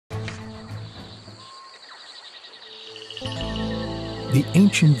The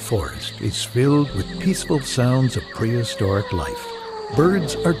ancient forest is filled with peaceful sounds of prehistoric life.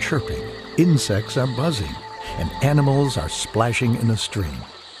 Birds are chirping, insects are buzzing, and animals are splashing in a stream.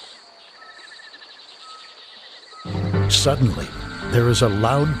 Suddenly, there is a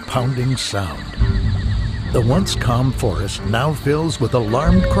loud pounding sound. The once calm forest now fills with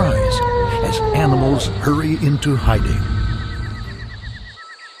alarmed cries as animals hurry into hiding.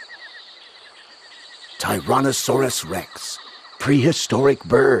 Tyrannosaurus rex, prehistoric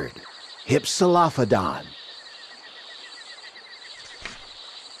bird, Hypsilophodon.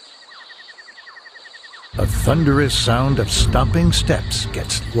 A thunderous sound of stomping steps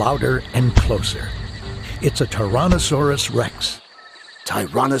gets louder and closer. It's a Tyrannosaurus rex.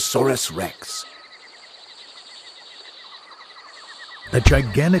 Tyrannosaurus rex. The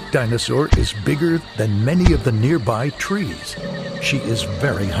gigantic dinosaur is bigger than many of the nearby trees. She is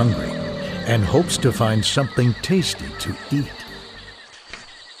very hungry and hopes to find something tasty to eat.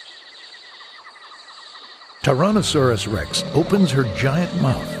 Tyrannosaurus rex opens her giant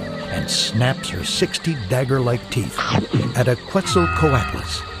mouth and snaps her 60 dagger-like teeth at a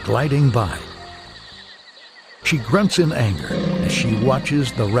Quetzalcoatlus gliding by. She grunts in anger as she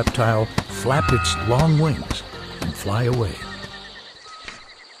watches the reptile flap its long wings and fly away.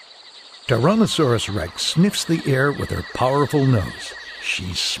 Tyrannosaurus rex sniffs the air with her powerful nose.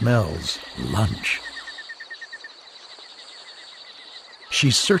 She smells lunch. She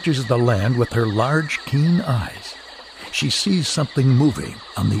searches the land with her large, keen eyes. She sees something moving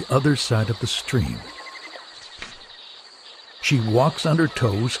on the other side of the stream. She walks on her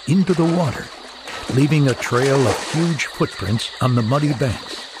toes into the water, leaving a trail of huge footprints on the muddy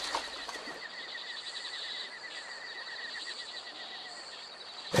banks.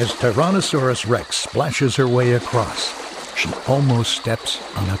 As Tyrannosaurus rex splashes her way across, she almost steps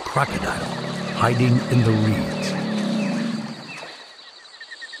on a crocodile hiding in the reeds.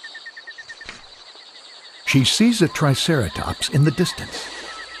 She sees a Triceratops in the distance.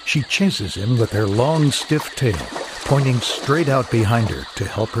 She chases him with her long, stiff tail, pointing straight out behind her to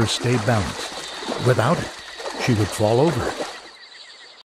help her stay balanced. Without it, she would fall over.